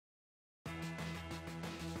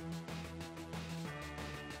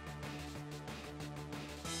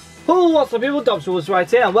Oh, what's up people, Dobbsyrules right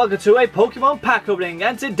here and welcome to a Pokemon pack opening.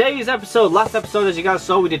 And today's episode, last episode as you guys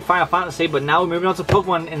saw we did Final Fantasy, but now we're moving on to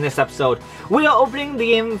Pokemon in this episode. We are opening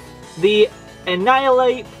the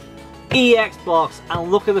Anallaipe EX box,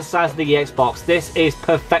 and look at the size of the EX box. This is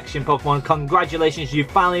perfection, Pokemon. Congratulations, you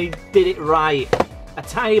finally did it right. A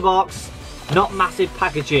tiny box, not massive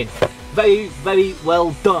packaging. Very, very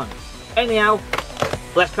well done. Anyhow,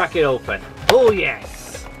 let's crack it open. Oh yes.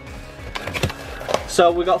 So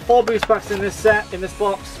we got 4 boost packs in this set, in this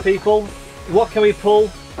box, people. What can we pull?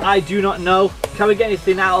 I do not know. Can we get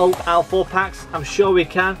anything out of 4 packs? I'm sure we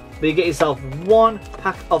can. But you get yourself 1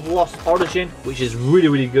 pack of Lost Origin, which is really,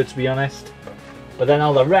 really good to be honest. But then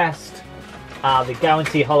all the rest are the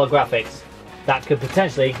guarantee holographics that could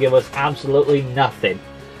potentially give us absolutely nothing.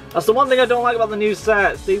 That's the one thing I don't like about the new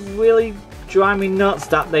sets. They really drive me nuts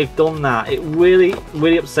that they've done that. It really,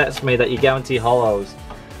 really upsets me that you guarantee holos.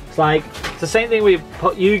 It's like, it's the same thing with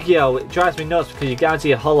Yu-Gi-Oh! It drives me nuts because you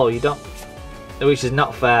guarantee a holo, you don't, which is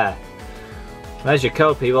not fair. There's your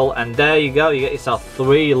code, people, and there you go, you get yourself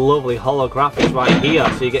 3 lovely holographics right here.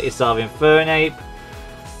 So you get yourself Infernape,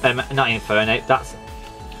 not Infernape, that's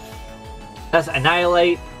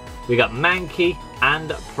Anallaipe, we got Mankey and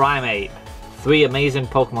Primeape. 3 amazing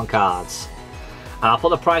Pokemon cards. And I'll put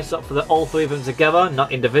the price up for all 3 of them together,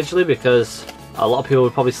 not individually, because a lot of people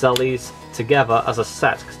would probably sell these together as a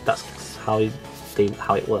set, because that's how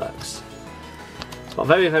it works. It's got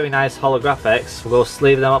very, very nice holographics. We'll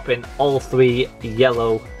sleeve them up in all 3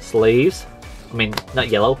 yellow sleeves. I mean, not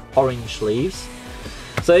yellow, orange sleeves.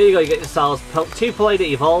 So here you go, you get yourselves 2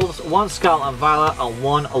 Palladium Evolves, 1 Scarlet and Violet, and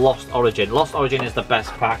 1 Lost Origin. Lost Origin is the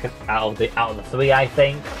best pack out of the 3, I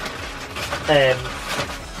think.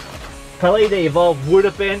 Palladium Evolve would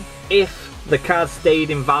have been if the cards stayed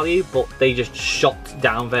in value, but they just shot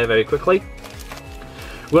down very, very quickly.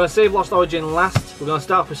 We're going to save Lost Origin last. We're going to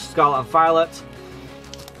start with Scarlet and Violet.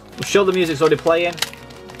 I'm sure the music's already playing.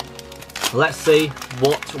 Let's see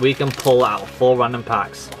what we can pull out of 4 random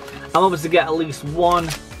packs. I'm hoping to get at least 1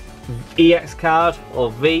 EX card or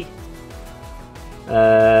V.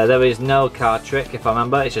 There is no card trick, if I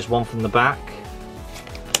remember. It's just 1 from the back.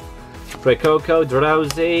 Coco,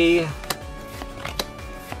 Drowsy,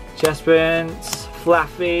 Chesprints,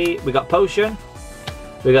 Fluffy, we got Potion,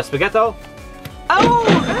 we got Spaghetto. Oh,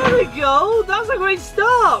 there we go! That's a great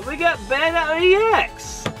start! We get Bayonetta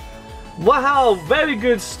EX! Wow, very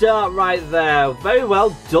good start right there. Very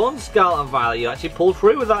well done, Scarlet and Violet. You actually pulled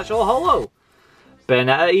through with actual holo.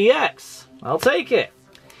 Bayonetta EX. I'll take it.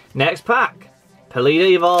 Next pack,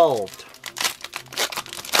 Palladium Evolved.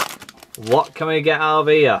 What can we get out of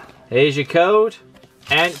here? Here's your code,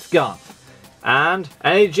 and it's gone. And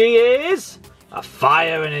energy is a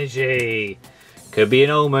fire energy. Could be an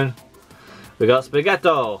omen. We got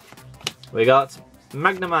Spaghetto. We got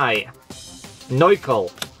Magnemite,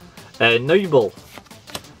 Noikle, Noble,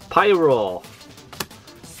 Pyro,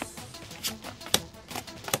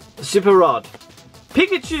 Super Rod,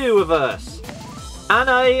 Pikachu reverse, and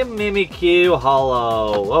a Mimikyu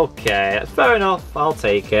holo. Okay, that's fair enough. I'll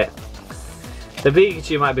take it. The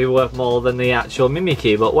Pikachu might be worth more than the actual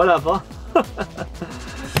Mimikyu, but whatever.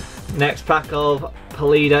 Next pack of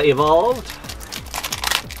Palladium Evolved.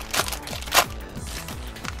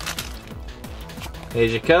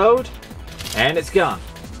 Here's your code, and it's gone.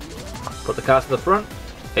 Put the cards to the front.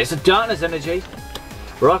 It's a Darkness Energy,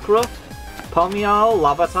 Rockruff, Palmeow,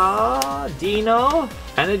 Larvitar, Dino,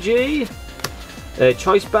 Energy,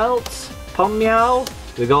 Choice Belts, Palmeow.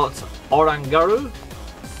 We got Oranguru.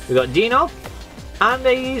 We got Dino. And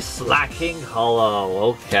a Slacking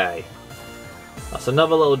holo. Okay. That's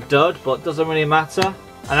another little dud, but doesn't really matter.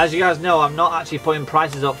 And as you guys know, I'm not actually putting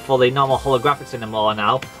prices up for the normal holographics anymore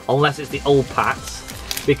now, unless it's the old packs,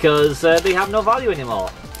 because they have no value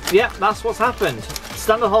anymore. Yeah, that's what's happened.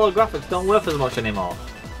 Standard holographics don't worth as much anymore.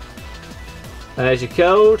 And there's your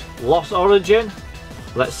code, Lost Origin.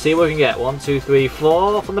 Let's see what we can get. 1, 2, 3,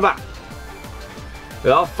 4 from the back.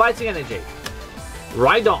 We got Fighting Energy,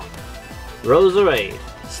 Rhydon, Roserade,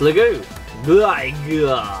 Sliggoo,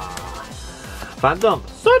 Gligar, Phantom,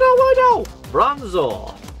 Pseudo-Wido,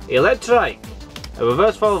 Bronzor, Electrike, a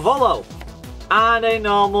reverse form of Volo, and a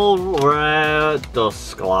normal rare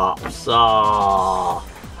Dusclops. Oh,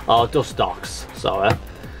 Dustox, sorry.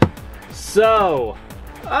 So,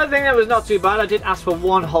 I think that was not too bad. I did ask for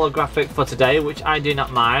 1 holographic for today, which I do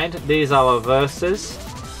not mind. These are reverses.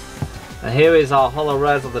 And here is our holo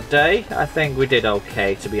rares of the day. I think we did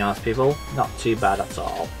okay, to be honest, people. Not too bad at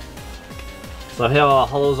all. So here are our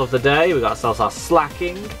holos of the day. We got ourselves our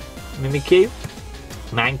Slacking, Mimikyu,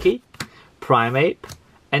 Mankey, Primeape,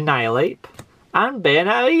 Anallaipe, and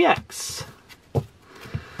Bayonetta EX.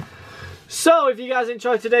 So, if you guys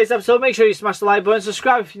enjoyed today's episode, make sure you smash the like button,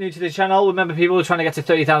 subscribe if you're new to the channel. Remember, people are trying to get to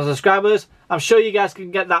 30,000 subscribers. I'm sure you guys can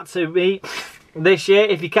get that to me this year.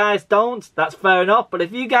 If you guys don't, that's fair enough. But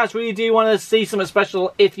if you guys really do want to see something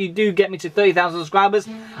special, if you do get me to 30,000 subscribers,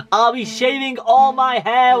 I'll be shaving all my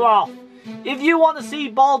hair off. If you want to see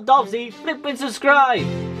bald Dobbsy, flip and subscribe.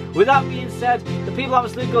 With that being said, the people have a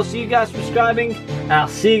sleep go. See you guys subscribing, and I'll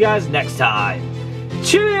see you guys next time.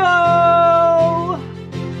 Cheerio!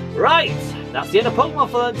 Right, that's the end of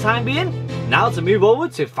Pokemon for the time being. Now to move over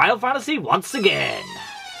to Final Fantasy once again.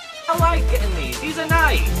 I like getting these are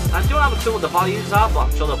nice. I don't have a clue what the values are, but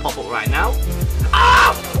I'm sure they'll pop up right now.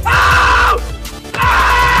 Ah!